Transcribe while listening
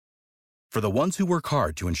For the ones who work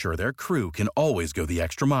hard to ensure their crew can always go the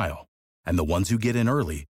extra mile, and the ones who get in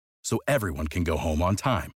early so everyone can go home on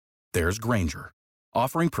time, there's Grainger,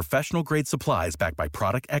 offering professional-grade supplies backed by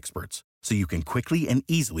product experts so you can quickly and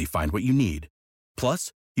easily find what you need.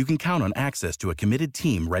 Plus, you can count on access to a committed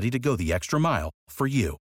team ready to go the extra mile for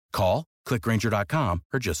you. Call, click Grainger.com,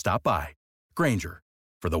 or just stop by. Grainger,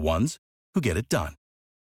 for the ones who get it done.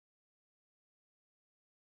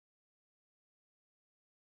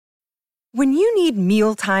 When you need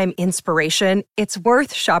mealtime inspiration, it's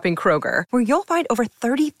worth shopping Kroger, where you'll find over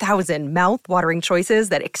 30,000 mouth-watering choices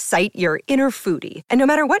that excite your inner foodie. And no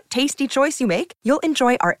matter what tasty choice you make, you'll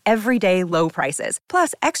enjoy our everyday low prices,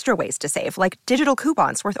 plus extra ways to save, like digital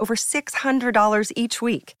coupons worth over $600 each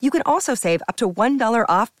week. You can also save up to $1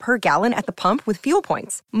 off per gallon at the pump with fuel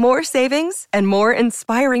points. More savings and more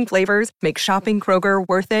inspiring flavors make shopping Kroger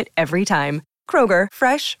worth it every time. Kroger,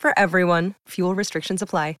 fresh for everyone. Fuel restrictions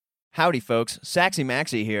apply. Howdy, folks. Saxy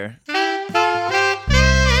Maxie here.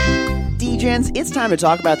 D-Gens, it's time to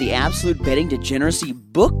talk about the Absolute Betting Degeneracy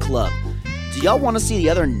Book Club. Do y'all want to see the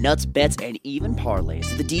other nuts, bets, and even parlays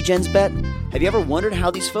that the D-Gens bet? Have you ever wondered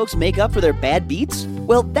how these folks make up for their bad beats?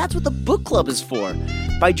 Well, that's what the book club is for.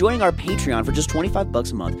 By joining our Patreon for just $25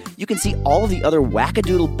 a month, you can see all of the other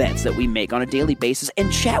wackadoodle bets that we make on a daily basis and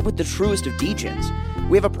chat with the truest of D-Gens.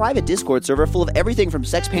 We have a private Discord server full of everything from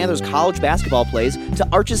Sex Panthers college basketball plays to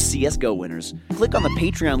Arch's CSGO winners. Click on the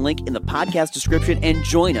Patreon link in the podcast description and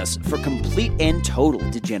join us for complete and total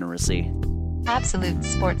degeneracy. Absolute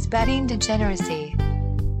sports betting degeneracy.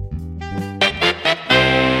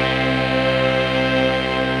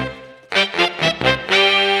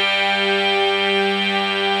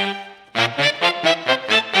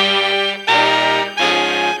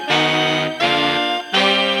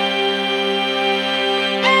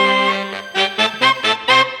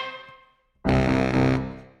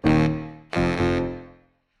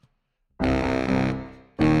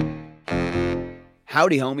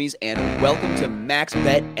 Howdy, homies, and welcome to Max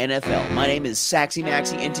Bet NFL. My name is Saxy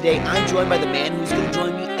Maxie, and today I'm joined by the man who's going to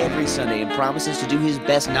join me every Sunday and promises to do his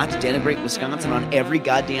best not to denigrate Wisconsin on every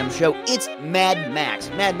goddamn show. It's Mad Max.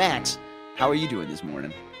 Mad Max, how are you doing this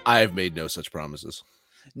morning? I have made no such promises.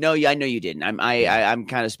 No, yeah, I know you didn't. I'm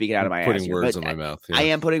kind of speaking out of my ass. Putting words in my mouth. Yeah. I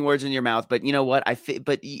am putting words in your mouth, but you know what?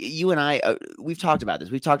 But you and I, we've talked about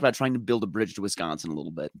this. We've talked about trying to build a bridge to Wisconsin a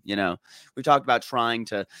little bit. You know, we've talked about trying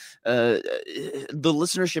to. The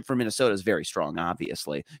listenership for Minnesota is very strong,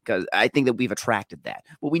 obviously, because I think that we've attracted that.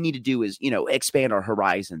 What we need to do is, expand our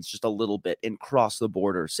horizons just a little bit and cross the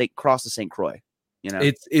border, cross the St. Croix. You know,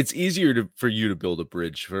 it's easier for you to build a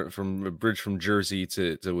bridge from Jersey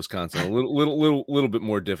to Wisconsin. A little bit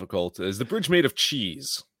more difficult. Is the bridge made of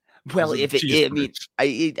cheese? Well,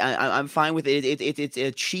 I'm fine with it. It's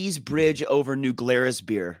a cheese bridge over New Glarus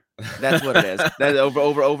beer. That's what it is. That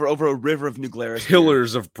over a river of New Glarus.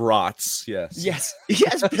 Pillars of brats. Yes.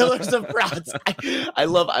 Pillars of brats. I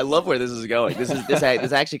love where this is going. This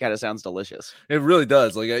actually kind of sounds delicious. It really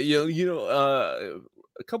does. Like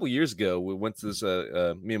a couple years ago, we went to this.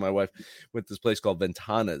 Me and my wife went to this place called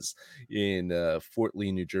Ventana's in Fort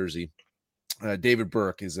Lee, New Jersey. David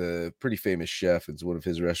Burke is a pretty famous chef. It's one of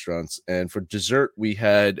his restaurants. And for dessert, we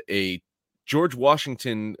had a George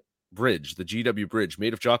Washington bridge, the GW bridge,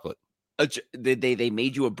 made of chocolate. They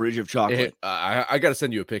made you a bridge of chocolate. I got to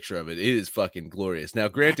send you a picture of it. It is fucking glorious. Now,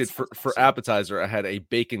 granted, for appetizer, I had a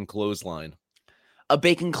bacon clothesline. A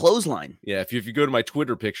bacon clothesline. Yeah, if you go to my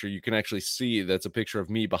Twitter picture, you can actually see that's a picture of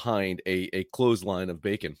me behind a clothesline of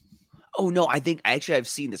bacon. Oh no, I think actually I've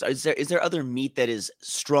seen this. Is there other meat that is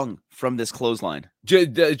strung from this clothesline?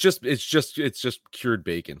 It's just cured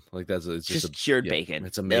bacon. Like it's just cured bacon.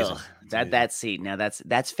 It's amazing. That's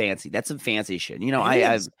fancy. That's some fancy shit.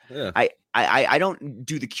 I don't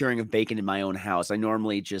do the curing of bacon in my own house. I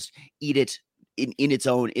normally just eat it in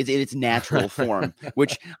its natural form,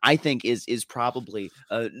 which I think is probably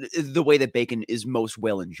the way that bacon is most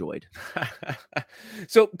well enjoyed.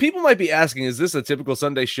 So people might be asking, is this a typical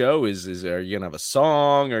Sunday show? Are you gonna have a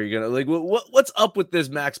song? Are you gonna what's up with this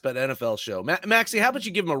Max Bet NFL show? Maxie, how about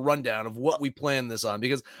you give them a rundown of what we plan this on?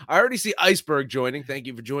 Because I already see Iceberg joining. Thank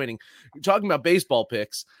you for joining. You're talking about baseball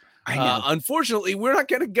picks. I know. Unfortunately, we're not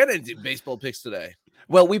going to get into baseball picks today.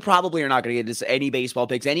 Well, we probably are not going to get into any baseball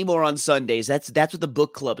picks anymore on Sundays. That's what the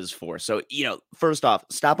book club is for. So, first off,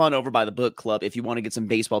 stop on over by the book club if you want to get some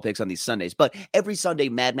baseball picks on these Sundays. But every Sunday,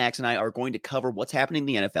 Mad Max and I are going to cover what's happening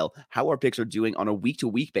in the NFL, how our picks are doing on a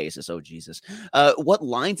week-to-week basis. Oh, Jesus. What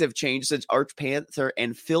lines have changed since Arch Panther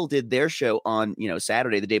and Phil did their show on,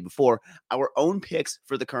 Saturday, the day before, our own picks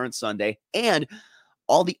for the current Sunday, and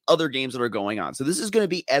all the other games that are going on. So this is going to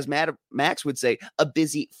be, as Max would say, a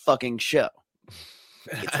busy fucking show.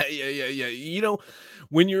 Yeah. You know,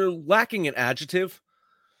 when you're lacking an adjective,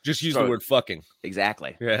 just use the word fucking.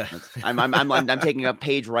 Exactly. Yeah. I'm taking a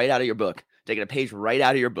page right out of your book. Taking a page right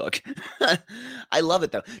out of your book. I love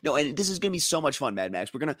it though. No, and this is going to be so much fun, Mad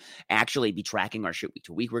Max. We're going to actually be tracking our shit week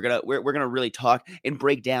to week. We're going to really talk and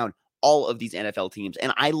break down all of these NFL teams.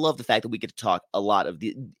 And I love the fact that we get to talk a lot of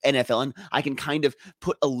the NFL, and I can kind of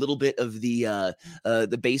put a little bit of the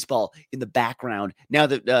baseball in the background now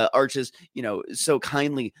that Arch has, so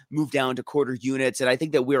kindly moved down to quarter units. And I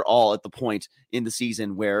think that we're all at the point in the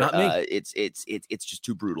season where it's just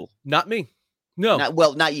too brutal. Not me. No,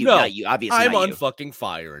 not you. Obviously, I'm on fucking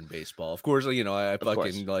fire in baseball. Of course, I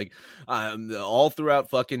fucking all throughout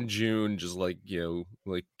fucking June, just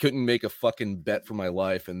couldn't make a fucking bet for my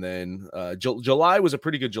life. And then July was a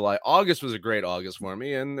pretty good July. August was a great August for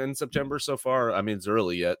me, and September so far. I mean, it's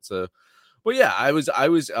early yet, so. But yeah, I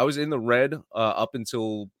was in the red up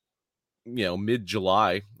until mid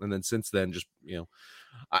July, and then since then, just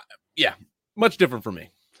much different for me.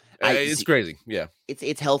 It's crazy. Yeah.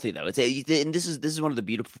 It's healthy though. And this is one of the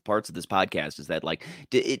beautiful parts of this podcast is that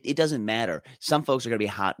it doesn't matter. Some folks are going to be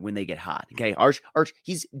hot when they get hot. Okay. Arch,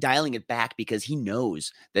 he's dialing it back because he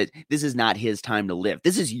knows that this is not his time to live.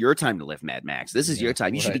 This is your time to live, Mad Max. This is your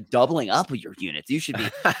time. You should be doubling up with your units. You should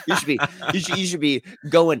be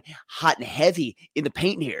going hot and heavy in the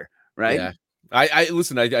paint here. Right. Yeah. I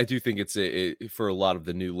listen. I do think it's for a lot of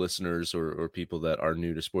the new listeners or people that are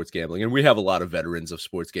new to sports gambling, and we have a lot of veterans of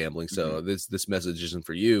sports gambling. So this message isn't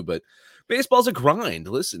for you, but baseball's a grind.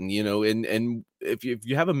 Listen, and if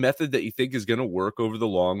you have a method that you think is going to work over the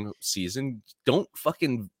long season, don't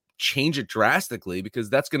fucking change it drastically because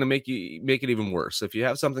that's going to make it even worse. If you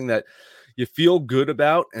have something that you feel good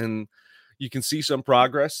about and you can see some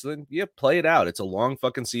progress, then play it out. It's a long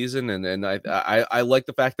fucking season, and I like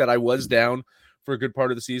the fact that I was down for a good part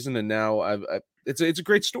of the season, and now it's a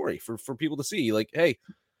great story for people to see. Like, hey,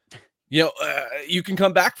 you can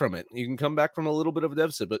come back from it. You can come back from a little bit of a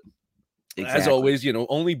deficit, but as always,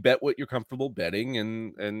 only bet what you're comfortable betting,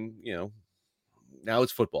 and now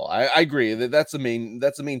it's football. I agree that's the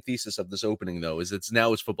main thesis of this opening though, is it's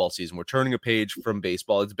football season. We're turning a page from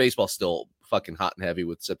baseball. It's baseball still fucking hot and heavy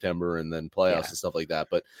with September and then playoffs and stuff like that,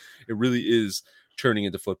 but it really is turning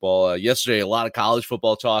into football. Yesterday, a lot of college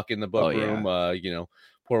football talk in the book room.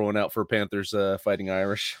 Pour one out for Panthers Fighting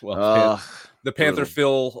Irish. Well, the Panther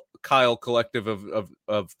Phil Kyle collective of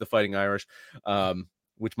the Fighting Irish,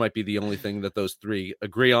 which might be the only thing that those three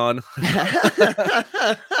agree on.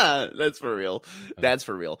 That's for real.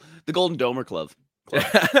 The Golden Domer Club.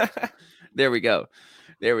 There we go.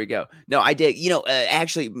 No, I did.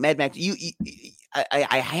 Actually, Mad Max,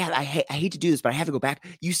 I hate to do this, but I have to go back.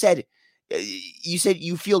 You said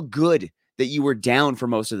you feel good that you were down for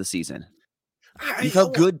most of the season. You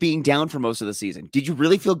felt good being down for most of the season. Did you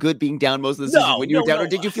really feel good being down most of the season when you were down? Or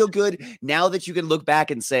did you feel good now that you can look back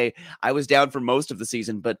and say, I was down for most of the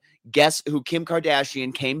season, but guess who? Kim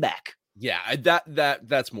Kardashian came back. Yeah,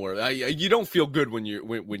 that's more. You don't feel good when you're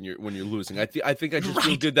losing. I think I just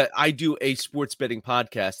feel good that I do a sports betting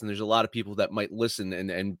podcast, and there's a lot of people that might listen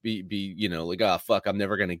and be like, oh fuck, I'm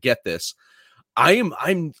never gonna get this. I'm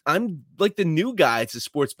like the new guy to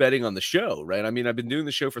sports betting on the show, right? I mean, I've been doing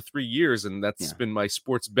the show for 3 years, and that's been my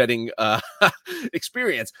sports betting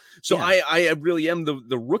experience. So I really am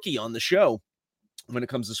the rookie on the show when it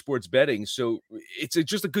comes to sports betting. So it's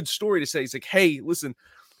just a good story to say. It's like, hey, listen,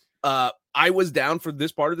 I was down for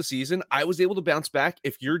this part of the season. I was able to bounce back.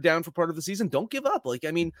 If you're down for part of the season, don't give up. Like,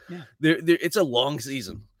 I mean, it's a long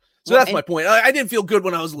season. So that's my point. I didn't feel good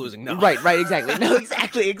when I was losing. No, right, exactly. No,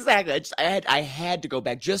 exactly. I had to go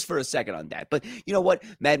back just for a second on that. But you know what,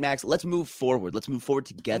 Mad Max? Let's move forward. Let's move forward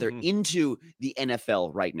together into the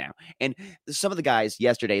NFL right now. And some of the guys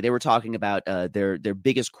yesterday, they were talking about their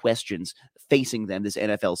biggest questions facing them this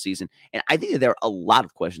NFL season. And I think that there are a lot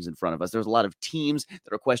of questions in front of us. There's a lot of teams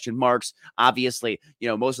that are question marks. Obviously,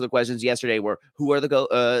 most of the questions yesterday were, who are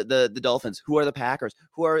the Dolphins? Who are the Packers?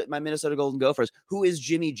 Who are my Minnesota Golden Gophers? Who is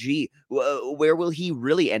Jimmy G? Where will he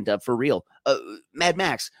really end up for real? Mad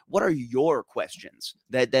Max, what are your questions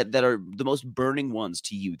that are the most burning ones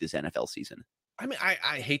to you this NFL season? I mean,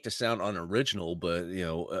 I hate to sound unoriginal, but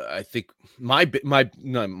I think my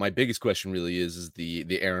biggest question really is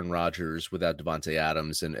the Aaron Rodgers without Devontae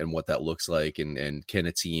Adams and what that looks like, and can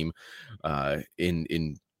a team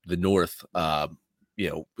in the North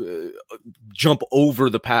jump over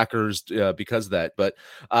the Packers because of that. But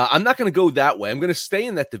I'm not going to go that way. I'm going to stay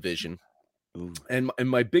in that division. Ooh. And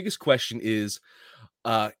my biggest question is,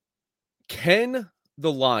 can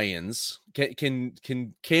the Lions can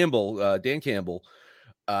Campbell, Dan Campbell,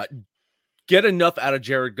 get enough out of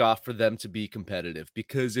Jared Goff for them to be competitive?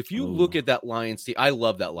 Because if you look at that Lions team, I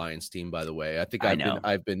love that Lions team, by the way. I think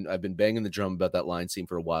I've been banging the drum about that Lions team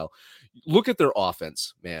for a while. Look at their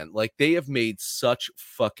offense, man. Like, they have made such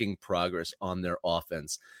fucking progress on their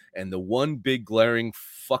offense. And the one big glaring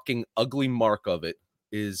fucking ugly mark of it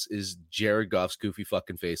is Jared Goff's goofy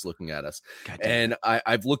fucking face looking at us. And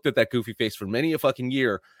I've looked at that goofy face for many a fucking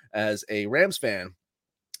year as a Rams fan.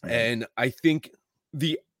 And I think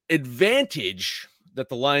the advantage that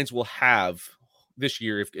the Lions will have this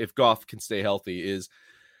year, if Goff can stay healthy, is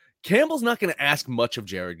Campbell's not going to ask much of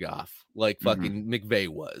Jared Goff like fucking McVay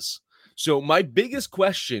was. So my biggest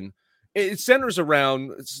question, it centers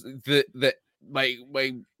around my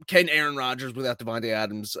can Aaron Rodgers without Devontae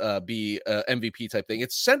Adams be MVP type thing.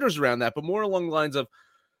 It centers around that, but more along the lines of,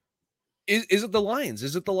 is it the Lions?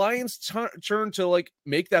 Is it the Lions' turn to like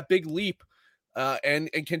make that big leap? And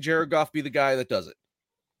can Jared Goff be the guy that does it?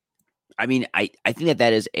 I mean, I think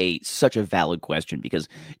that is such a valid question, because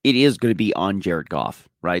it is going to be on Jared Goff,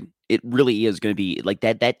 right? It really is going to be like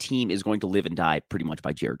that. That team is going to live and die pretty much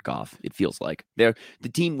by Jared Goff. It feels like the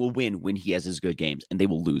team will win when he has his good games, and they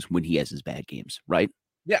will lose when he has his bad games, right?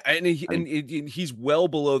 Yeah, and he's well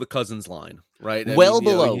below the Cousins line, right? He's well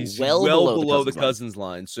below the Cousins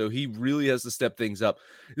line. So he really has to step things up.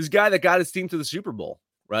 This guy that got his team to the Super Bowl,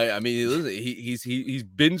 right? I mean, he's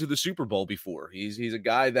been to the Super Bowl before. He's a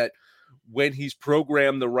guy that, when he's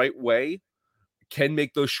programmed the right way, can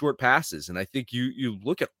make those short passes. And I think you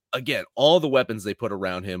look at, again, all the weapons they put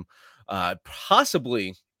around him,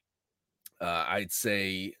 possibly, I'd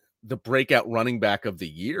say, the breakout running back of the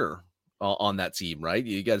year on that team, right?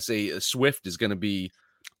 You got to say Swift is going to be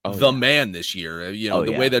man this year.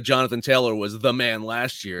 The way that Jonathan Taylor was the man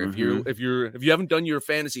last year. If you haven't done your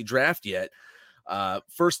fantasy draft yet,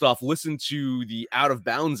 first off, listen to the Out of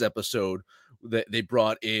Bounds episode that they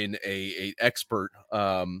brought in a expert,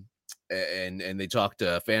 and they talked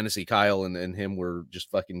to fantasy. Kyle and him were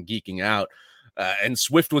just fucking geeking out, and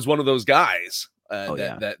Swift was one of those guys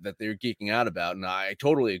that they're geeking out about, and I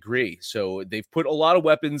totally agree. So they've put a lot of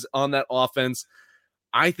weapons on that offense.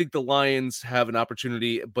 I think the Lions have an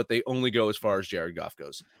opportunity, but they only go as far as Jared Goff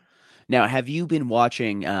goes. Now, have you been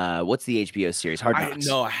watching what's the HBO series Hard Knocks?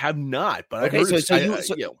 No, I have not, but I heard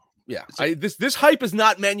this hype is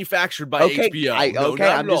not manufactured by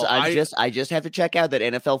HBO. I just have to check out that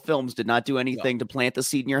NFL Films did not do anything to plant the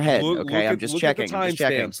seed in your head. I'm just checking.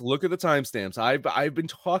 Look at the timestamps. I've been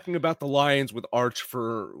talking about the Lions with Arch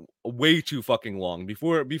for way too fucking long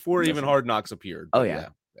before even Hard Knocks appeared.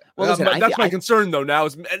 Well, listen, that's my concern, though. Now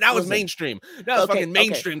it's mainstream. Now it's fucking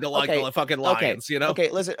mainstream to like the fucking Lions, you know?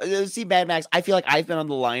 Okay, listen, see, Mad Max, I feel like I've been on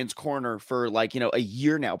the Lions corner for like, a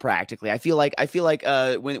year now, practically. I feel like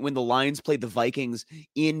when the Lions played the Vikings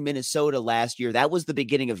in Minnesota last year, that was the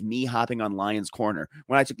beginning of me hopping on Lions corner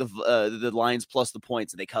when I took the Lions plus the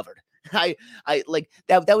points and they covered. I like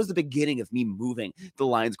that was the beginning of me moving the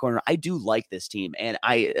Lions corner. I do like this team, and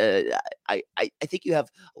I think you have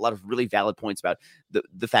a lot of really valid points about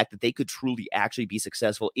the fact that they could truly actually be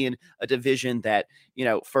successful in a division that,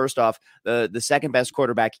 first off, the second best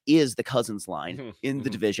quarterback is the Cousins line in the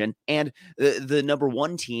division, and the number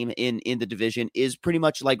one team in the division is pretty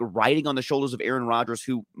much like riding on the shoulders of Aaron Rodgers,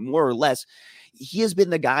 who more or less, he has been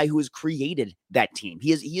the guy who has created that team. He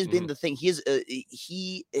has been the thing.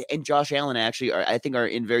 He and Josh Allen actually are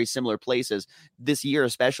in very similar places this year,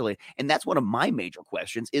 especially. And that's one of my major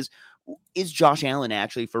questions is Josh Allen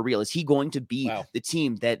actually for real? Is he going to be the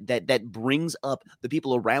team that brings up the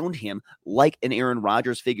people around him like an Aaron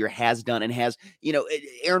Rodgers figure has done, and has,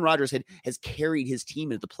 Aaron Rodgers has carried his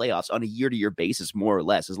team into the playoffs on a year-to-year basis, more or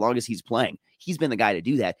less, as long as he's playing. He's been the guy to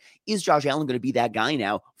do that. Is Josh Allen going to be that guy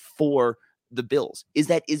now for the Bills? Is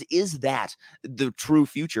that the true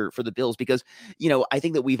future for the Bills? Because, I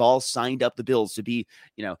think that we've all signed up the Bills to be,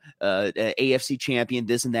 AFC champion,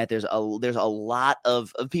 this and that. There's a lot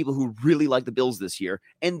of people who really like the Bills this year,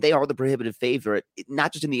 and they are the prohibitive favorite,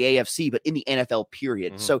 not just in the AFC, but in the NFL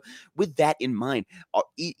period. So with that in mind,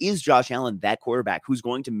 is Josh Allen that quarterback who's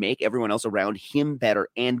going to make everyone else around him better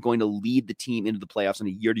and going to lead the team into the playoffs on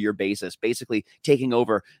a year-to-year basis, basically taking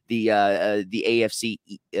over the AFC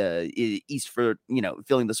East for,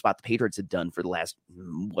 filling the spot the Patriots had done for the last,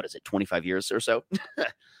 25 years or so?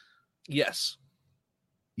 Yes.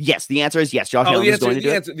 Yes, the answer is yes. Josh Allen is going to do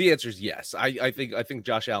it. The answer is yes. I think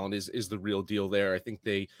Josh Allen is the real deal there. I think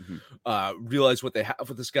they realize what they have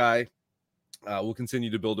with this guy. We'll continue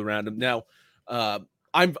to build around him. Now,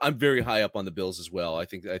 I'm very high up on the Bills as well. I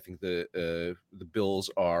think the Bills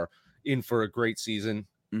are in for a great season.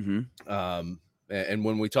 And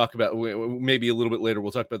when we talk about maybe a little bit later,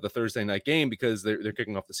 we'll talk about the Thursday night game because they're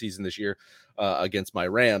kicking off the season this year against my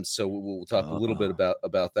Rams. So we'll talk a little bit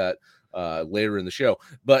about that later in the show.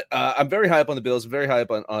 But I'm very high up on the Bills. I'm very high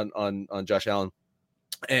up on Josh Allen.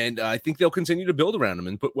 And I think they'll continue to build around him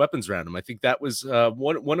and put weapons around him. I think that was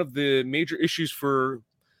one of the major issues for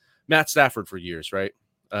Matt Stafford for years, right?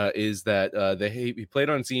 Is that he played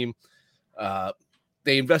on a team.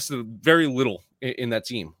 They invested very little in that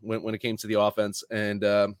team when it came to the offense, and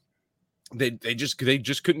they just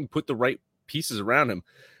couldn't put the right pieces around him.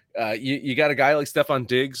 You got a guy like Stephon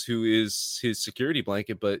Diggs who is his security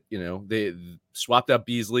blanket, but they swapped out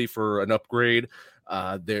Beasley for an upgrade.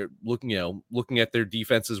 They're looking at their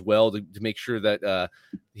defense as well to make sure that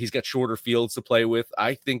he's got shorter fields to play with.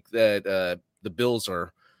 I think that the Bills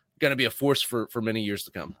are going to be a force for many years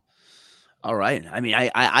to come. All right. I mean,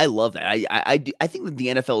 I love that. I think that the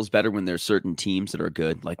NFL is better when there's certain teams that are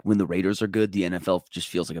good. Like when the Raiders are good, the NFL just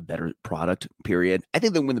feels like a better product, period. I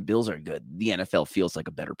think that when the Bills are good, the NFL feels like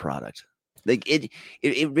a better product. Like it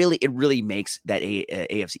really makes that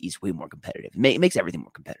AFC East way more competitive. It makes everything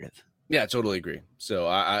more competitive. Yeah, I totally agree. So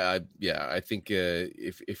I think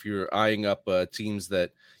if you're eyeing up teams that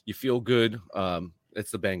you feel good, it's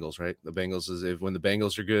the Bengals, right? The Bengals is when the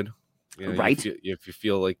Bengals are good. Right. If you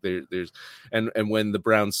feel like there's and when the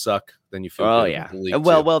Browns suck, then you feel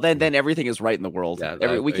well then everything is right in the world.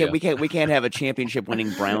 Yeah, we can't have a championship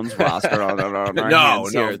winning Browns roster on our no,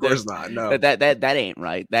 hands here. Of course not. No, that ain't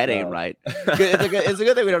right. Ain't right. It's a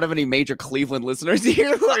good thing we don't have any major Cleveland listeners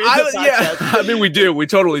here. I mean we do. We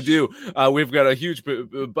totally do. We've got a huge.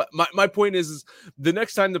 But my point is the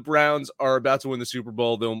next time the Browns are about to win the Super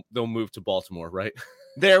Bowl, they'll move to Baltimore, right?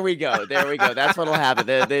 There we go. That's what'll happen.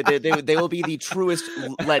 They will be the truest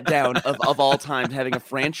letdown of all time, having a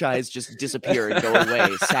franchise just disappear and go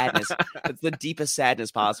away. Sadness. It's the deepest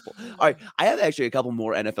sadness possible. All right, I have actually a couple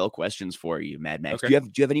more NFL questions for you, Mad Max. Okay.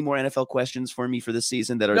 Do you have any more NFL questions for me for this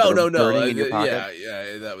season that are no. burning in your pocket?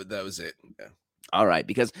 Yeah. That was it. Yeah. All right,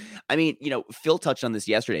 because, I mean, Phil touched on this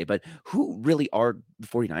yesterday, but who really are the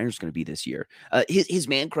 49ers going to be this year? His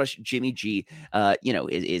man crush, Jimmy G,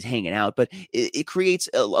 is hanging out, but it creates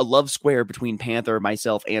a love square between Panther,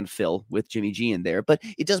 myself, and Phil with Jimmy G in there. But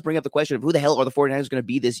it does bring up the question of who the hell are the 49ers going to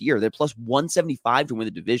be this year? They're plus 175 to win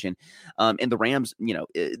the division, and the Rams,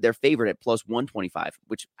 they're favored at plus 125,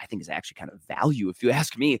 which I think is actually kind of value if you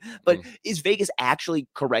ask me. But is Vegas actually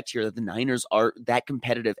correct here that the Niners are that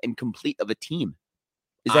competitive and complete of a team?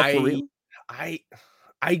 Is that for real?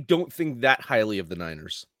 I don't think that highly of the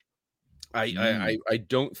Niners. I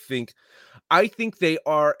don't think. I think they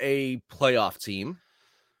are a playoff team,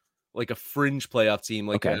 like a fringe playoff team.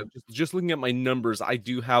 Like just looking at my numbers, I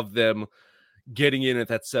do have them getting in at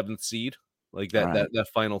that 7th seed, like that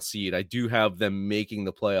final seed. I do have them making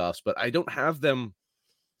the playoffs, but I don't have them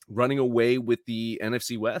running away with the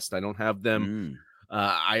NFC West. I don't have them.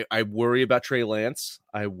 I worry about Trey Lance.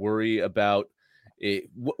 I worry about.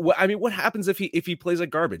 What happens if he plays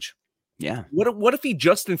like garbage? Yeah. What if he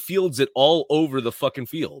Justin Fields it all over the fucking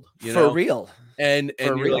field? For real. And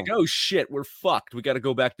you're like, oh shit, we're fucked. We got to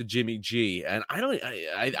go back to Jimmy G. And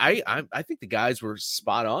I think the guys were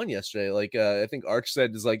spot on yesterday. Like I think Arch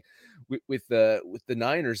said is like with the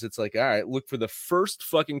Niners, it's like, all right, look for the first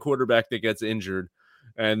fucking quarterback that gets injured,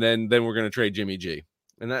 and then we're gonna trade Jimmy G.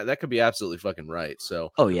 And that could be absolutely fucking right.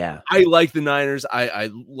 So, yeah, I like the Niners.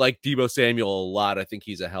 I like Deebo Samuel a lot. I think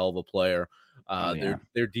he's a hell of a player.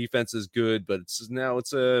 Their defense is good, but it's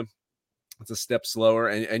a step slower.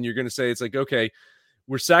 And you're going to say it's like, okay,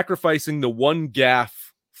 we're sacrificing the one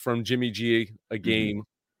gaffe from Jimmy G a game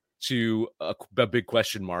to a big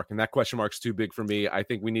question mark, and that question mark's too big for me. I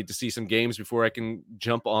think we need to see some games before I can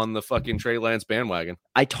jump on the fucking Trey Lance bandwagon.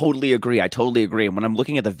 I totally agree. And when I'm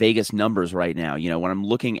looking at the Vegas numbers right now, when I'm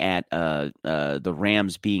looking at the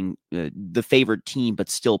Rams being the favored team,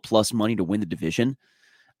 but still plus money to win the division,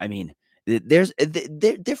 I mean, there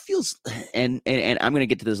feels, and I'm going to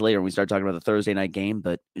get to this later when we start talking about the Thursday night game,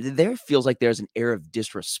 but there feels like there's an air of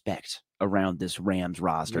disrespect around this Rams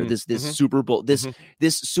roster, this Super Bowl, this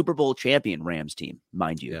Super Bowl champion Rams team,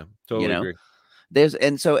 mind you. Yeah, totally agree.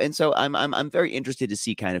 So I'm very interested to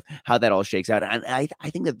see kind of how that all shakes out. And I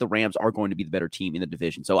think that the Rams are going to be the better team in the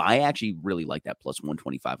division. So I actually really like that plus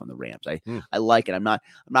 125 on the Rams. I like it. I'm not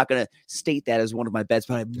going to state that as one of my bets,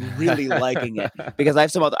 but I'm really liking it because I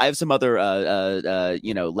have some other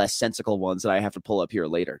less sensical ones that I have to pull up here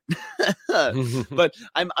later. But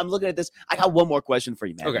I'm looking at this. I got one more question for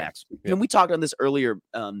you, Max. Yeah. And we talked on this earlier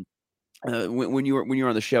when you were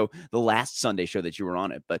on the show, the last Sunday show that you were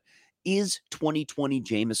on it, but is 2020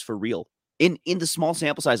 Jameis for real? In the small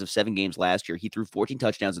sample size of 7 games last year, he threw 14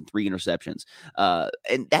 touchdowns and 3 interceptions.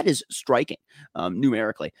 And that is striking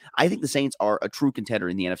numerically. I think the Saints are a true contender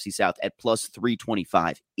in the NFC South at plus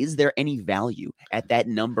 325. Is there any value at that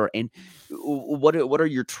number? And what are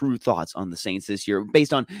your true thoughts on the Saints this year?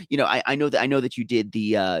 Based on, I know that you did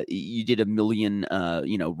you did a million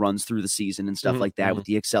runs through the season and stuff like that with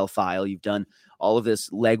the Excel file. You've done all of this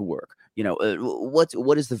legwork.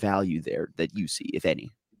 What is the value there that you see, if any?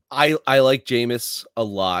 I like Jameis a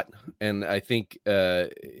lot, and I think I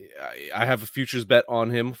have a futures bet on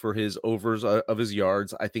him for his overs of his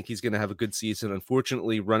yards. I think he's going to have a good season.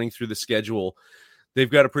 Unfortunately, running through the schedule, they've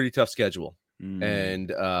got a pretty tough schedule,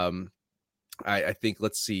 and I think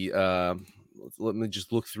let's see. Let me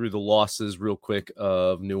just look through the losses real quick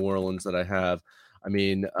of New Orleans that I have. I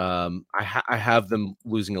mean, I have them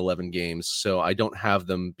losing 11 games, so I don't have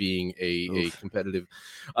them being a competitive.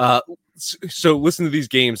 So listen to these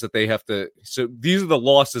games that they have to. So these are the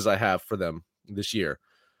losses I have for them this year.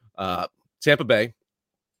 Tampa Bay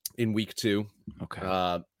in week 2.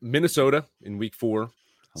 Okay. Minnesota in week 4.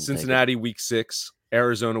 Cincinnati week 6.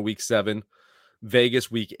 Arizona week 7.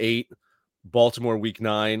 Vegas week 8. Baltimore week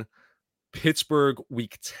 9. Pittsburgh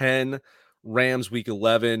week 10. Rams week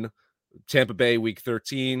 11. Tampa Bay week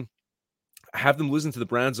 13. I have them losing to the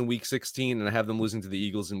Browns in week 16, and I have them losing to the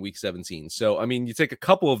Eagles in week 17. So, I mean, you take a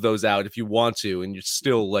couple of those out if you want to, and you're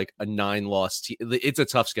still like a 9-loss team. It's a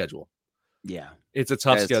tough schedule. Yeah. It's a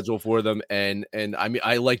tough schedule for them. And I mean,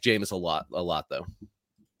 I like Jameis a lot though.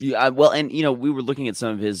 Yeah, well, and we were looking at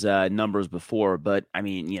some of his numbers before, but I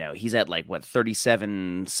mean, he's at like what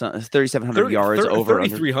 3,700 yards over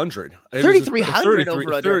 3,300, 3,300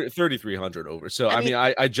 over 3,300 over. So I mean,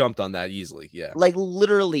 I jumped on that easily. Yeah, like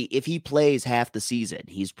literally, if he plays half the season,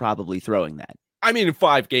 he's probably throwing that. I mean, in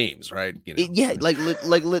 5 games, right? Yeah, like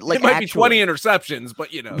it might be 20 interceptions,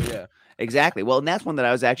 but yeah. Exactly. Well, and that's one that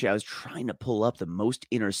I was trying to pull up the most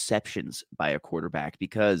interceptions by a quarterback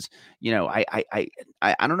because, I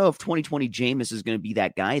don't know if 2020 Jameis is going to be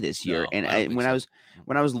that guy this year. No, and when I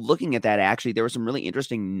was looking at that, actually, there were some really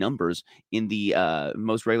interesting numbers in the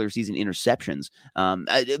most regular season interceptions.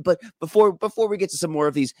 But before we get to some more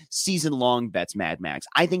of these season long bets, Mad Max,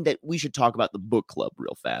 I think that we should talk about the book club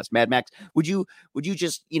real fast. Mad Max, would you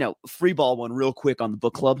just, free ball one real quick on the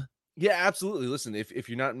book club? Yeah, absolutely. Listen, if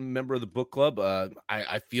you're not a member of the book club,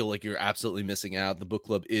 I feel like you're absolutely missing out. The book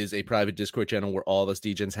club is a private Discord channel where all of us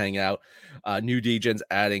DGens hang out. New DGens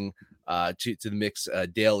adding to the mix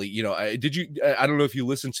daily. I don't know if you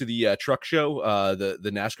listened to the truck show, the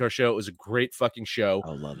NASCAR show. It was a great fucking show.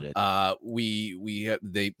 I loved it.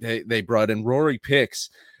 They brought in Rory Picks.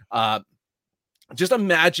 Just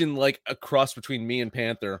imagine like a cross between me and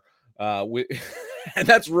Panther. And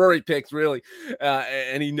that's Rory Picks, really.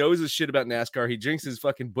 And he knows his shit about NASCAR. He drinks his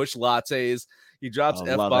fucking Busch lattes. He drops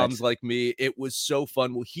F-bombs like me. It was so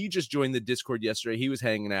fun. Well, he just joined the Discord yesterday. He was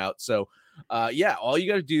hanging out. So, all you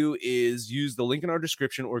got to do is use the link in our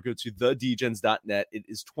description or go to thedgens.net. It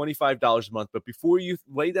is $25 a month. But before you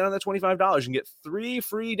lay down that $25, you can get 3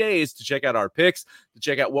 free days to check out our picks, to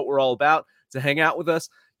check out what we're all about, to hang out with us.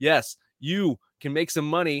 Yes, you can make some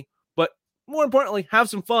money, but more importantly, have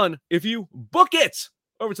some fun if you book it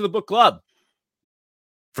over to the book club.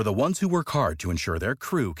 For the ones who work hard to ensure their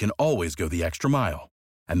crew can always go the extra mile,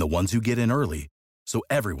 and the ones who get in early so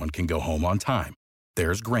everyone can go home on time,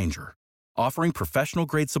 there's Grainger, offering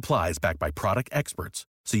professional-grade supplies backed by product experts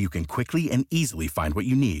so you can quickly and easily find what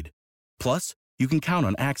you need. Plus, you can count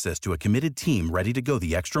on access to a committed team ready to go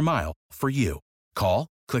the extra mile for you. Call,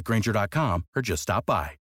 click Grainger.com, or just stop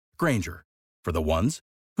by. Grainger, for the ones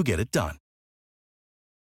who get it done.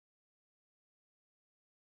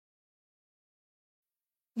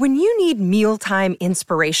 When you need mealtime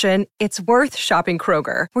inspiration, it's worth shopping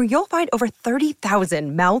Kroger, where you'll find over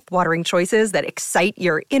 30,000 mouth-watering choices that excite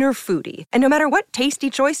your inner foodie. And no matter what tasty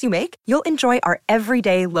choice you make, you'll enjoy our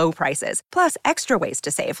everyday low prices, plus extra ways to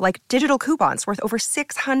save, like digital coupons worth over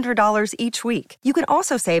 $600 each week. You can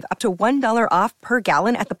also save up to $1 off per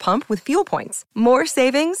gallon at the pump with fuel points. More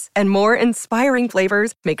savings and more inspiring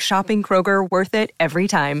flavors make shopping Kroger worth it every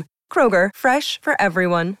time. Kroger, fresh for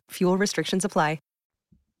everyone. Fuel restrictions apply.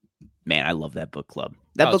 Man, I love that book club.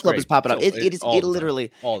 That book club is popping up. It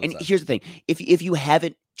literally. And here's the thing: if you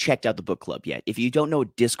haven't checked out the book club yet, if you don't know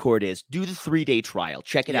what Discord is, do the 3-day trial.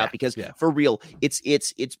 Check it out because for real, it's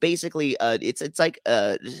basically it's like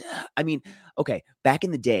I mean, okay, back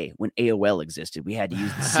in the day when AOL existed, we had to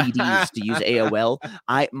use the CDs to use AOL.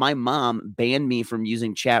 My mom banned me from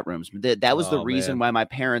using chat rooms. That was the Oh, reason man. why my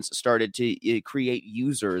parents started to create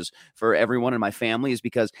users for everyone in my family, is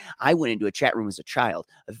because I went into a chat room as a child,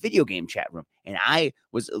 a video game chat room, and I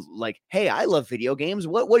was like, "Hey, I love video games.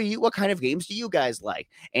 What kind of games do you guys like?"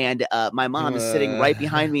 And my mom is sitting right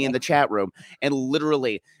behind me in the chat room, and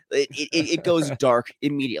literally it goes dark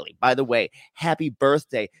immediately. By the way, happy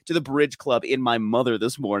birthday to the Bridge Club in my mother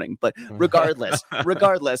this morning. But regardless,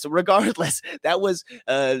 that was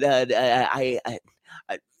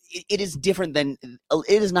it is different than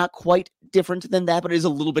it is not quite different than that, but it is a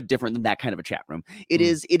little bit different than that kind of a chat room. It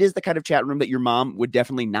is the kind of chat room that your mom would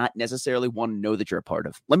definitely not necessarily want to know that you're a part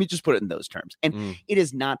of. Let me just put it in those terms. And it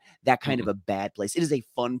is not that kind of a bad place. It is a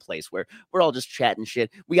fun place where we're all just chatting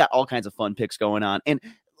shit. We got all kinds of fun picks going on. And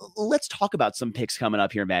let's talk about some picks coming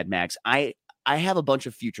up here, Mad Max. I have a bunch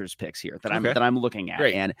of futures picks here that I'm looking at.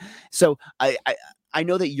 Great. And so I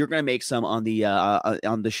know that you're going to make some on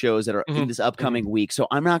the shows that are in this upcoming week. So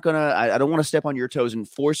I'm not going to, I don't want to step on your toes and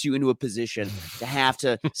force you into a position to have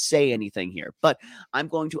to say anything here, but I'm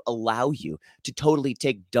going to allow you to totally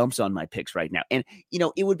take dumps on my picks right now. And,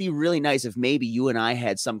 it would be really nice if maybe you and I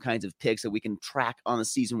had some kinds of picks that we can track on a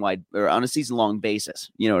season-wide or on a season-long basis.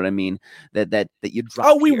 You know what I mean? That you drop.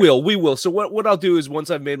 Oh, we will. So what I'll do is once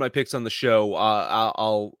I've made my picks on the show,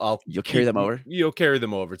 You'll carry them over. You'll carry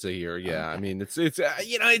them over to here. Yeah. Okay. I mean, it's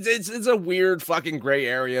it's a weird fucking gray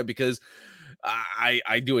area because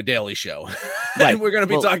I do a daily show, right. And we're gonna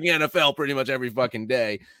be talking NFL pretty much every fucking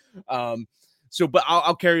day. But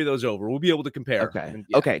I'll carry those over. We'll be able to compare. Okay. And,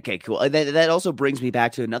 yeah. Okay. Cool. That also brings me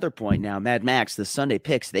back to another point. Now, Mad Max, the Sunday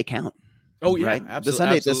picks, they count. Oh yeah, right.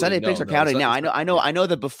 Absolutely. The Sunday picks are counting now. I know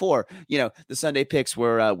that before, the Sunday picks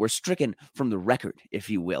were stricken from the record, if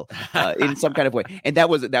you will, in some kind of way, and that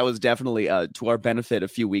was definitely to our benefit a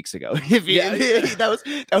few weeks ago. That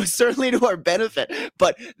was certainly to our benefit.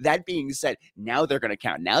 But that being said, now they're going to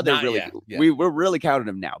count. Now they're we're really counting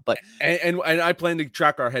them now. But and I plan to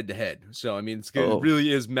track our head to head. So I mean, it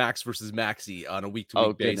really is Max versus Maxi on a week to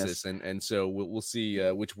week basis, and so we'll see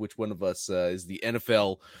which one of us is the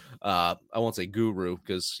NFL. I won't say guru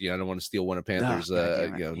because I don't want to steal one of Panthers.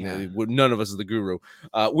 None of us is the guru.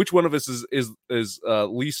 Which one of us is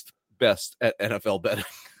least best at NFL betting?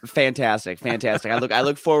 Fantastic. I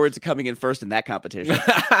look forward to coming in first in that competition.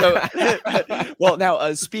 Well,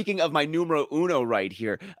 now speaking of my numero uno right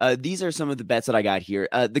here, these are some of the bets that I got here.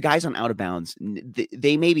 The guys on Out of Bounds,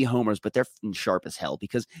 they may be homers, but they're sharp as hell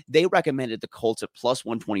because they recommended the Colts at plus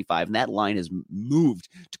 125, and that line has moved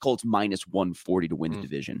to Colts minus 140 to win the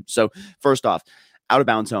division. So first off, Out of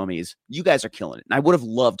Bounds homies, you guys are killing it. And I would have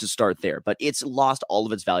loved to start there, but it's lost all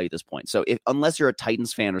of its value at this point. So unless you're a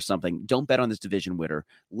Titans fan or something, don't bet on this division winner.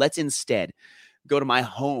 Let's instead go to my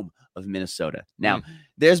home of Minnesota. Now,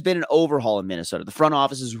 there's been an overhaul in Minnesota. The front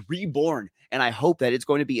office is reborn, and I hope that it's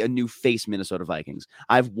going to be a new face Minnesota Vikings.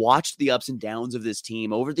 I've watched the ups and downs of this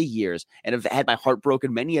team over the years and have had my heart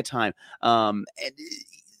broken many a time. And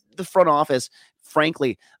the front office,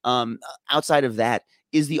 frankly, outside of that,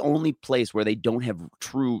 is the only place where they don't have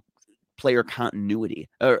true player continuity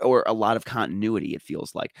or a lot of continuity, it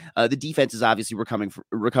feels like. The defense is obviously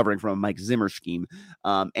recovering from a Mike Zimmer scheme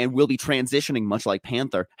and will be transitioning much like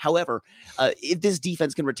Panther. However, if this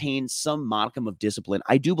defense can retain some modicum of discipline,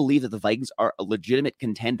 I do believe that the Vikings are a legitimate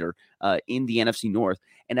contender in the NFC North.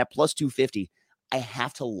 And at plus 250, I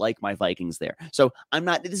have to like my Vikings there. So I'm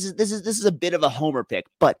not, this is a bit of a homer pick,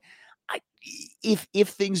 but if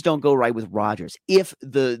things don't go right with Rodgers, if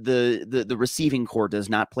the receiving core does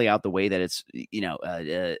not play out the way that it's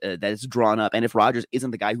that it's drawn up, and if Rodgers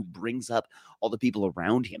isn't the guy who brings up all the people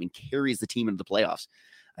around him and carries the team into the playoffs,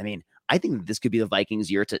 I mean, I think that this could be the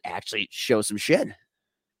Vikings' year to actually show some shit.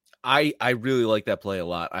 I really like that play a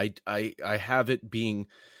lot. I have it being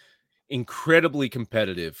incredibly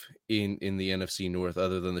competitive in the NFC North,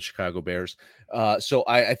 other than the Chicago Bears. So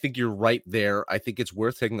I think you're right there. I think it's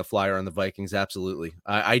worth taking a flyer on the Vikings. Absolutely.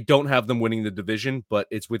 I don't have them winning the division, but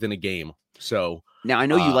it's within a game. So now I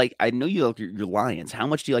know you like your Lions. How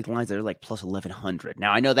much do you like the Lions? They're like plus 1,100.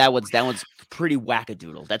 Now I know that one's pretty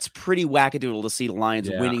wackadoodle. That's pretty wackadoodle to see the Lions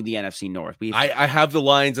winning the NFC North. I have the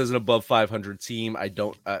Lions as an above 500 team. I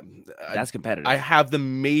don't. That's competitive. I have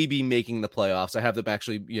them maybe making the playoffs. I have them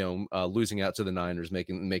actually, losing out to the Niners,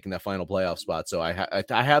 making that final playoff spot. So I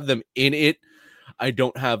have them in it. I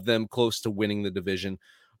don't have them close to winning the division.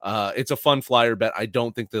 It's a fun flyer bet. I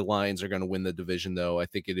don't think the Lions are going to win the division, though. I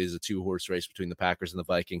think it is a 2-horse race between the Packers and the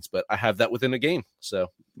Vikings, but I have that within a game. So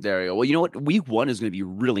there you go. Well, you know what? Week 1 is going to be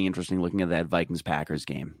really interesting looking at that Vikings-Packers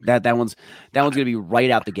game. That one's going to be right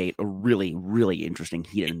out the gate, a really, really interesting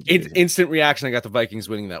heat. Instant reaction. I got the Vikings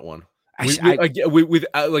winning that one.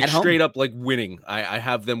 Like straight up like winning. I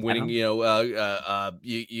have them winning.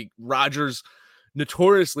 Rodgers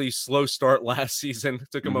notoriously slow start last season.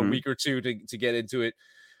 It took him a week or two to get into it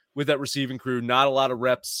with that receiving crew. Not a lot of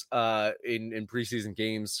reps in preseason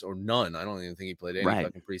games, or none. I don't even think he played any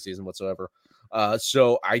fucking preseason whatsoever.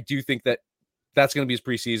 So I do think that's going to be his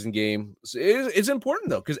preseason game. It's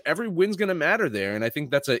important though, because every win's going to matter there, and I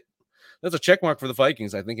think that's a check mark for the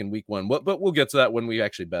Vikings, I think, in week 1. But we'll get to that when we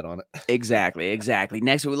actually bet on it. Exactly.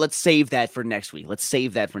 Next week, let's save that for next week.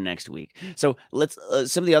 So let's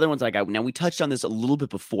some of the other ones I got. Now, we touched on this a little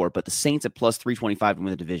bit before, but the Saints at plus 325 to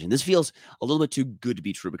win the division. This feels a little bit too good to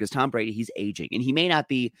be true because Tom Brady, he's aging, and he may not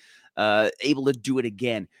be able to do it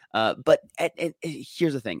again. But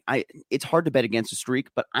here's the thing. It's hard to bet against a streak,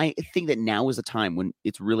 but I think that now is the time when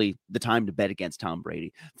it's really the time to bet against Tom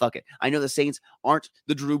Brady. Fuck it. I know the Saints aren't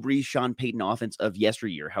the Drew Brees, Sean Payton offense of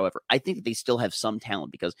yesteryear. However, I think that they still have some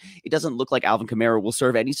talent because it doesn't look like Alvin Kamara will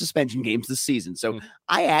serve any suspension games this season. So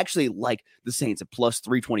I actually like the Saints at plus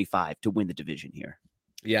 325 to win the division here.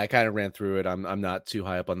 Yeah, I kind of ran through it. I'm not too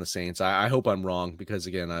high up on the Saints. I hope I'm wrong because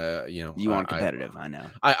again, you aren't competitive. I know.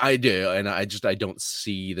 I do, and I don't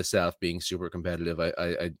see the South being super competitive.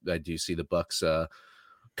 I do see the Bucks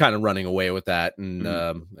kind of running away with that, and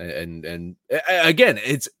again,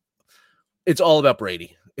 it's all about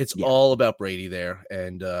Brady. It's all about Brady there,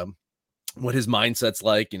 and what his mindset's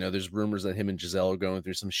like. There's rumors that him and Giselle are going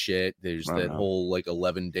through some shit. There's whole like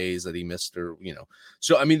 11 days that he missed, or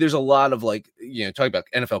so I mean there's a lot of talking about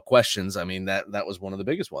NFL questions. I mean that was one of the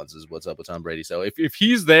biggest ones, is what's up with Tom Brady. So if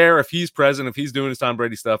he's there, if he's present, if he's doing his Tom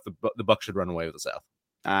Brady stuff, the Bucs should run away with the South.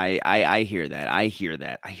 I hear that.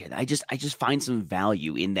 I just find some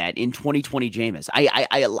value in that in 2020 Jameis.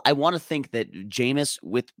 I want to think that Jameis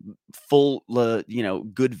with full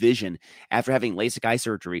good vision after having LASIK eye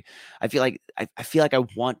surgery, I feel like I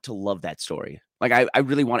want to love that story. Like I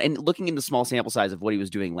really want, and looking in the small sample size of what he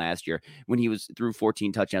was doing last year when he was threw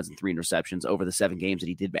 14 touchdowns and 3 interceptions over the 7 games that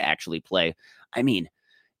he did actually play. I mean,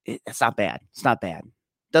 it's not bad. It's not bad.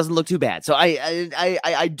 Doesn't look too bad. So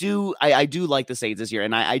I do like the Saints this year,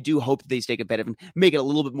 and I do hope that they stay competitive and make it a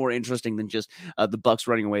little bit more interesting than just the Bucs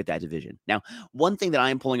running away with that division. Now, one thing that I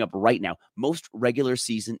am pulling up right now, most regular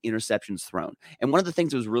season interceptions thrown. And one of the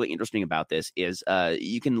things that was really interesting about this is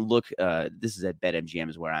you can look, this is at BetMGM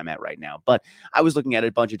is where I'm at right now, but I was looking at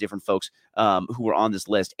a bunch of different folks who were on this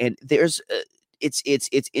list, and there's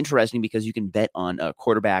it's interesting because you can bet on a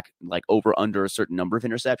quarterback like over under a certain number of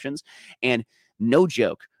interceptions, and no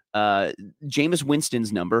joke. Jameis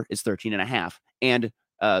Winston's number is 13.5. And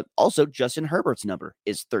also Justin Herbert's number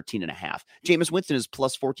is 13.5. Jameis Winston is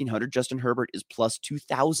plus 1,400. Justin Herbert is plus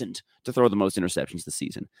 2,000 to throw the most interceptions this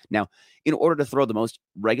season. Now, in order to throw the most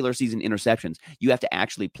regular season interceptions, you have to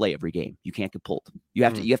actually play every game. You can't get pulled. You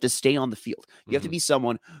have to stay on the field. You have to be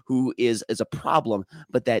someone who is a problem,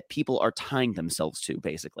 but that people are tying themselves to,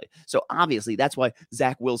 basically. So obviously that's why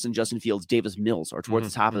Zach Wilson, Justin Fields, Davis Mills are towards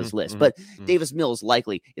the top of this list. But Davis Mills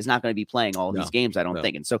likely is not going to be playing all of these games, I don't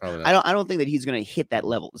think. And so I don't think that he's going to hit that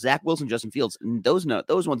level. Zach Wilson, Justin Fields, those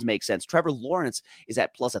ones make sense. Trevor Lawrence is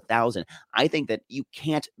at plus 1,000. I think that you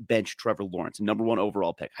can't bench Trevor Lawrence, number 1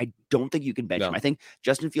 overall pick. I don't think you can bench him. I think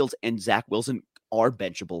Justin Fields and Zach Wilson are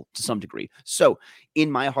benchable to some degree. So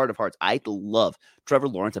in my heart of hearts, I love Trevor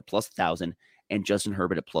Lawrence at plus 1,000 and Justin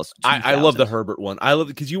Herbert at plus 2,000. I love the Herbert one. I love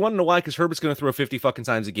it because you want to know why? Because Herbert's going to throw 50 fucking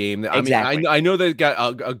times a game. Exactly. I mean, I know they've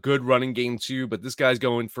got a good running game too, but this guy's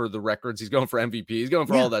going for the records. He's going for MVP. He's going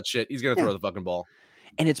for all that shit. He's going to throw the fucking ball.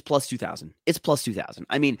 And it's plus 2,000. It's plus 2,000.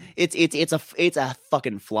 I mean, it's a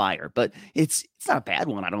fucking flyer, but it's not a bad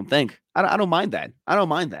one. I don't think. I don't mind that.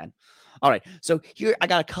 All right. So here I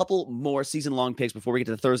got a couple more season long picks before we get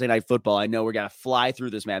to the Thursday night football. I know we're gonna fly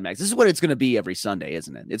through this, Mad Max. This is what it's gonna be every Sunday,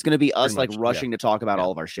 isn't it? It's gonna be us rushing to talk about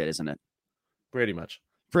all of our shit, isn't it? Pretty much.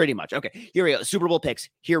 Okay, here we go. Super Bowl picks.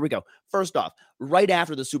 Here we go. First off, right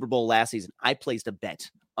after the Super Bowl last season, I placed a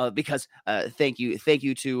bet because thank you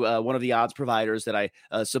to one of the odds providers that I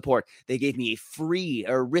support. They gave me a free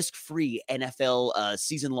or risk-free NFL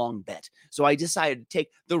season-long bet. So I decided to take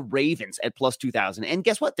the Ravens at plus 2,000. And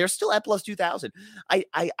guess what? They're still at plus 2,000.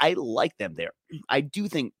 I like them there. I do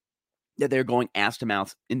think that they're going ass to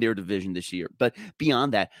mouth in their division this year. But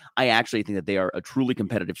beyond that, I actually think that they are a truly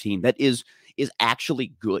competitive team that is is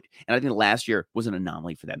actually good. And I think last year was an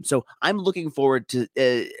anomaly for them. So I'm looking forward to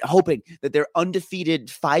hoping that their undefeated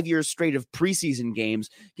 5 years straight of preseason games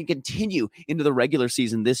can continue into the regular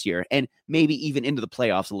season this year and maybe even into the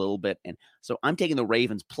playoffs a little bit. And so I'm taking the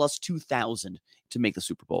Ravens plus 2,000 to make the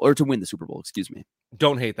Super Bowl, or to win the Super Bowl, excuse me.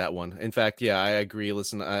 Don't hate that one. In fact, yeah, I agree.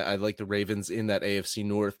 Listen, I like the Ravens in that AFC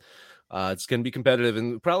North. It's going to be competitive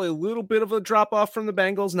and probably a little bit of a drop off from the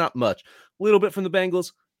Bengals. Not much. A little bit from the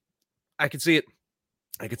Bengals. I can see it.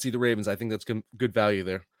 I could see the Ravens. I think that's good value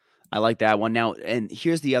there. I like that one. Now, and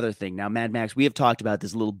here's the other thing. Now, Mad Max, we have talked about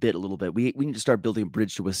this a little bit. We need to start building a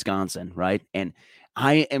bridge to Wisconsin, right? And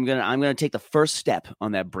I'm gonna take the first step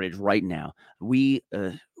on that bridge right now. We're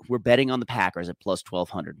betting on the Packers at plus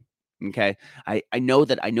 1,200. Okay. I know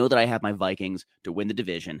that I have my Vikings to win the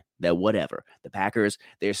division. That whatever. The Packers,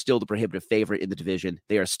 they're still the prohibitive favorite in the division.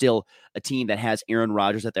 They are still a team that has Aaron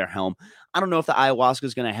Rodgers at their helm. I don't know if the ayahuasca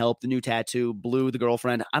is going to help, the new tattoo, Blue, the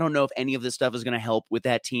girlfriend. I don't know if any of this stuff is going to help with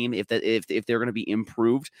that team, if they're going to be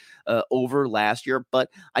improved over last year. But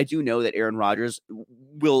I do know that Aaron Rodgers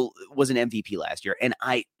was an MVP last year, and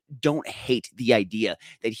I don't hate the idea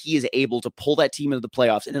that he is able to pull that team into the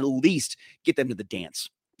playoffs and at least get them to the dance.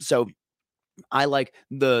 So I like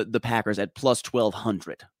the Packers at plus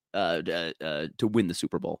 1,200 to win the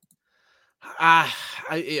Super Bowl. I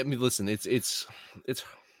mean, listen, it's.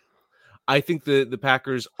 I think the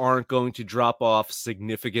Packers aren't going to drop off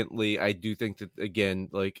significantly. I do think that, again,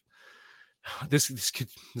 like this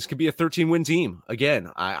could be a 13-win team again.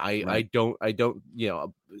 I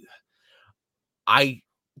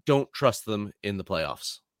don't trust them in the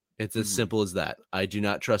playoffs. It's as simple as that. I do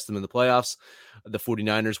not trust them in the playoffs. The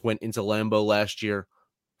 49ers went into Lambeau last year,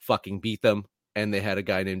 fucking beat them, and they had a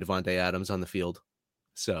guy named Devontae Adams on the field.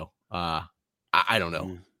 So I don't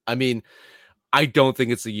know. I mean, I don't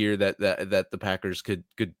think it's the year that the Packers could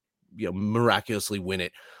miraculously win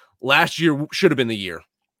it. Last year should have been the year.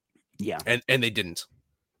 Yeah. And they didn't.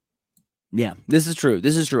 Yeah, this is true.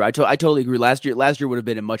 I totally agree. Last year would have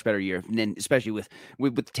been a much better year, and especially with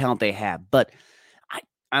the talent they have. But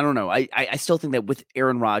I don't know. I still think that with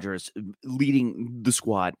Aaron Rodgers leading the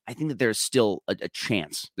squad, I think that there's still a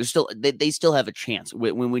chance. They still have a chance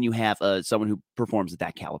when you have someone who performs at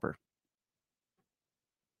that caliber.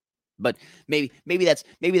 But maybe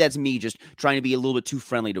that's me just trying to be a little bit too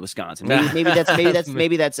friendly to Wisconsin. Maybe that's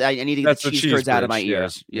I need to get the cheese curds out of my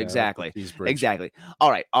ears. Yeah, exactly. All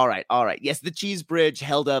right. Yes, the cheese bridge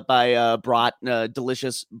held up by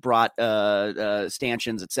delicious brat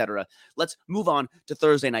stanchions, etc. Let's move on to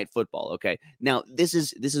Thursday night football. Okay. Now this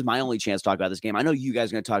is my only chance to talk about this game. I know you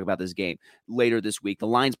guys are going to talk about this game later this week. The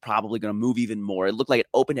line's probably going to move even more. It looked like it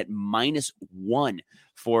opened at -1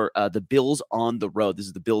 for the Bills on the road. This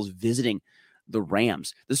is the Bills visiting the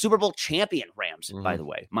Rams, the Super Bowl champion Rams, by the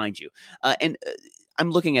way, mind you. And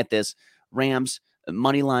I'm looking at this Rams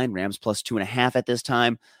money line, Rams plus 2.5 at this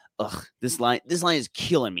time. Ugh, this line is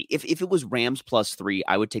killing me. If it was Rams plus 3,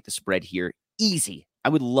 I would take the spread here easy. I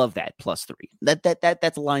would love that plus 3.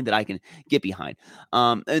 That's a line that I can get behind.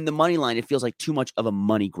 And the money line, it feels like too much of a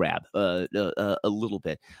money grab, a little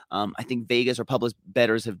bit. I think Vegas or public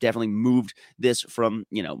bettors have definitely moved this from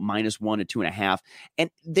 -1 to 2.5, and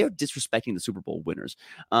they're disrespecting the Super Bowl winners.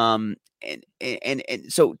 And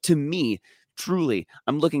so to me, truly,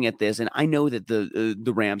 I'm looking at this, and I know that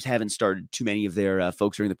the Rams haven't started too many of their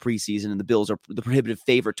folks during the preseason, and the Bills are the prohibitive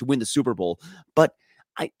favorite to win the Super Bowl, but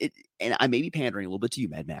I may be pandering a little bit to you,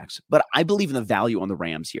 Mad Max, but I believe in the value on the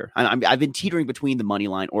Rams here. I've been teetering between the money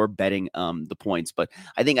line or betting the points, but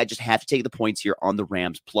I think I just have to take the points here on the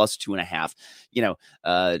Rams plus 2.5.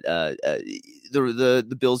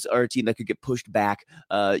 The Bills are a team that could get pushed back,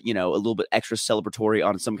 a little bit extra celebratory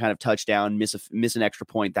on some kind of touchdown, miss an extra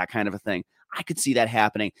point, that kind of a thing. I could see that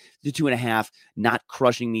happening. The 2.5 not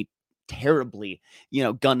crushing me terribly,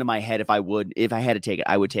 gun to my head. If I had to take it,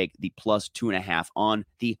 I would take the plus 2.5 on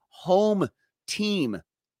the home team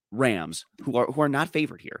Rams, who are not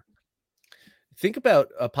favored here. Think about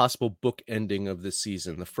a possible book ending of this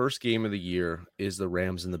season. The first game of the year is the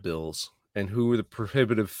Rams and the Bills. And who are the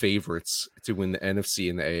prohibitive favorites to win the NFC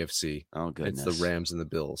and the AFC? Oh, goodness. It's the Rams and the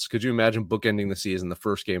Bills. Could you imagine bookending the season, the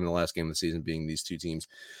first game and the last game of the season being these two teams?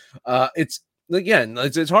 It's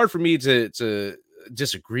hard for me to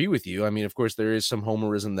disagree with you. I mean, of course, there is some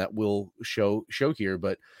homerism that will show here,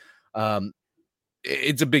 but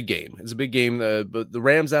it's a big game. It's a big game. But the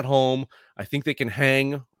Rams at home, I think they can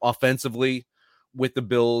hang offensively with the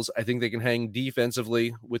Bills. I think they can hang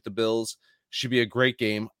defensively with the Bills. Should be a great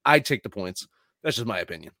game. I'd take the points. That's just my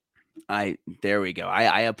opinion. There we go.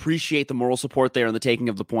 I appreciate the moral support there and the taking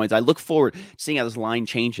of the points. I look forward to seeing how this line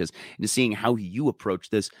changes and to seeing how you approach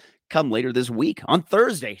this come later this week on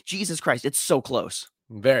Thursday. Jesus Christ, it's so close.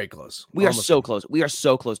 Very close. We are so close. We are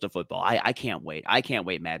so close to football. I can't wait. I can't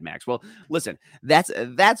wait, Mad Max. Well, listen,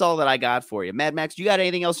 that's all that I got for you. Mad Max, do you got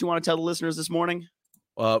anything else you want to tell the listeners this morning?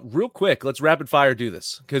 Real quick, let's rapid fire do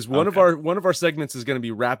this, because one of our segments is going to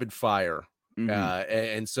be rapid fire.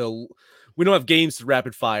 And so we don't have games to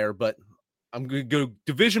rapid fire, but I'm going to go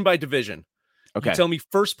division by division. Okay. You tell me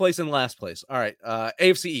first place and last place. All right.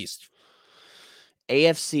 AFC East.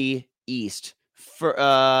 AFC East. For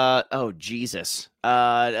Jesus.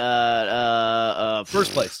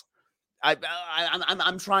 First place.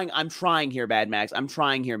 I'm trying here, Mad Max.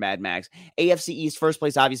 AFC East, first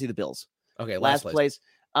place, obviously the Bills. Okay, last place.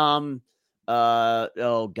 Oh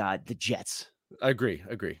God, the Jets. I agree.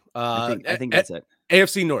 I think that's it.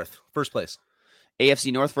 AFC North, first place.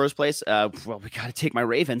 AFC North, first place. Well, we got to take my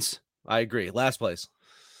Ravens. I agree. Last place.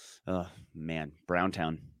 Oh man,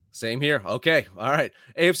 Browntown. Same here. Okay. All right.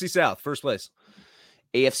 AFC South, first place.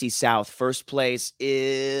 AFC South, first place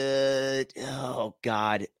is oh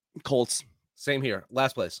God, Colts. Same here.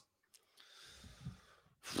 Last place.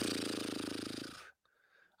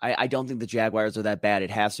 I don't think the Jaguars are that bad. It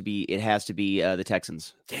has to be the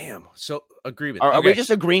Texans. Damn. So agreement. Are we just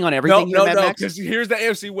agreeing on everything? No. Because here's the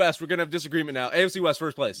AFC West. We're gonna have disagreement now. AFC West,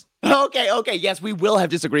 first place. Okay. Yes, we will have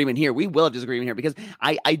disagreement here. Because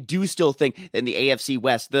I do still think in the AFC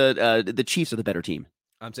West, the Chiefs are the better team.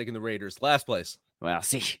 I'm taking the Raiders. Last place. Well,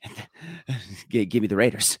 see, give me the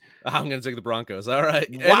Raiders. I'm going to take the Broncos. All right.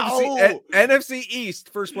 Wow. NFC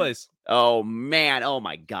East, first place. Oh, man. Oh,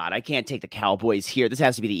 my God. I can't take the Cowboys here. This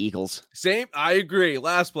has to be the Eagles. Same. I agree.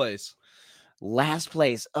 Last place.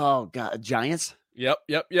 Oh, God. Giants? Yep.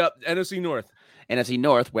 NFC North. NFC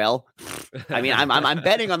North, well, I mean, I'm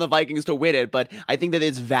betting on the Vikings to win it, but I think that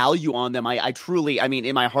it's value on them. I truly, I mean,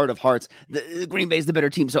 in my heart of hearts, the Green Bay is the better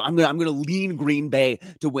team, so I'm gonna lean Green Bay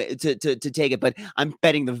to win, to take it, but I'm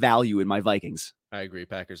betting the value in my Vikings. I agree,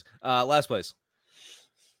 Packers. Last place.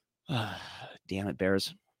 Damn it,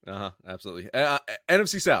 Bears. Absolutely.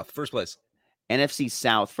 NFC South, first place. NFC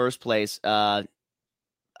South, first place. I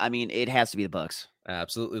mean, it has to be the Bucks.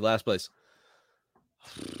 Absolutely, last place.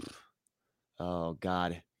 Oh,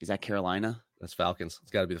 God. Is that Carolina? That's Falcons.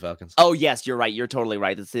 It's got to be the Falcons. Oh, yes, you're right. You're totally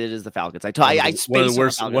right. It is the Falcons.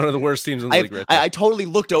 One of the worst teams in the league. I totally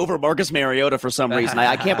looked over Marcus Mariota for some reason.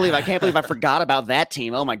 I can't believe I forgot about that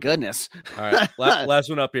team. Oh, my goodness. All right.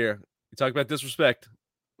 Last one up here. You talk about disrespect.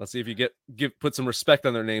 Let's see if you put some respect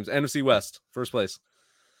on their names. NFC West, first place.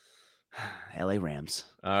 LA Rams.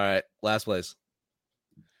 All right. Last place.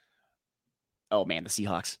 Oh man, the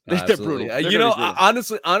Seahawks. They're brutal.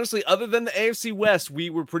 Honestly, other than the AFC West, we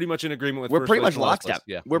were pretty much in agreement with. We're pretty much lockstep.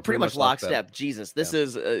 Yeah, we're pretty much lockstep. Jesus, this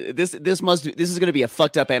is this is going to be a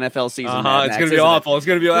fucked up NFL season. It's going to be awful. It's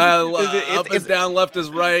going to be up is down, left is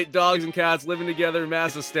right, dogs and cats living together,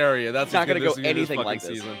 mass hysteria. That's not going to go anything like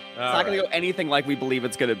this. It's not going to go anything like we believe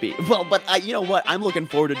it's going to be. Well, but you know what? I'm looking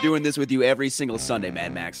forward to doing this with you every single Sunday,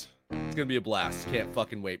 Mad Max. It's going to be a blast. Can't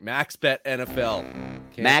fucking wait. Max Bet NFL.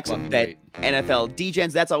 NFL.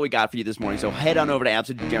 D-Gens, that's all we got for you this morning. So head on over to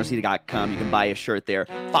AbsoluteGenerosity.com. You can buy a shirt there.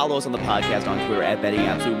 Follow us on the podcast on Twitter at Betting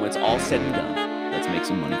Absolute. When it's all said and done, let's make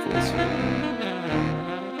some money, fools.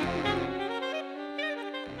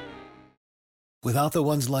 Without the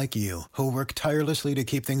ones like you, who work tirelessly to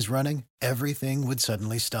keep things running, everything would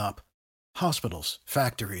suddenly stop. Hospitals,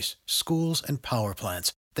 factories, schools, and power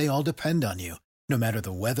plants, they all depend on you. No matter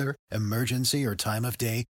the weather, emergency, or time of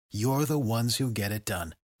day, you're the ones who get it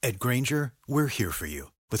done. At Grainger, we're here for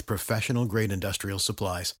you with professional-grade industrial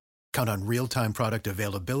supplies. Count on real-time product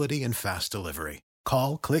availability and fast delivery.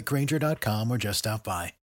 Call, click Grainger.com, or just stop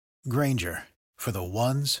by. Grainger, for the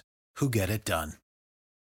ones who get it done.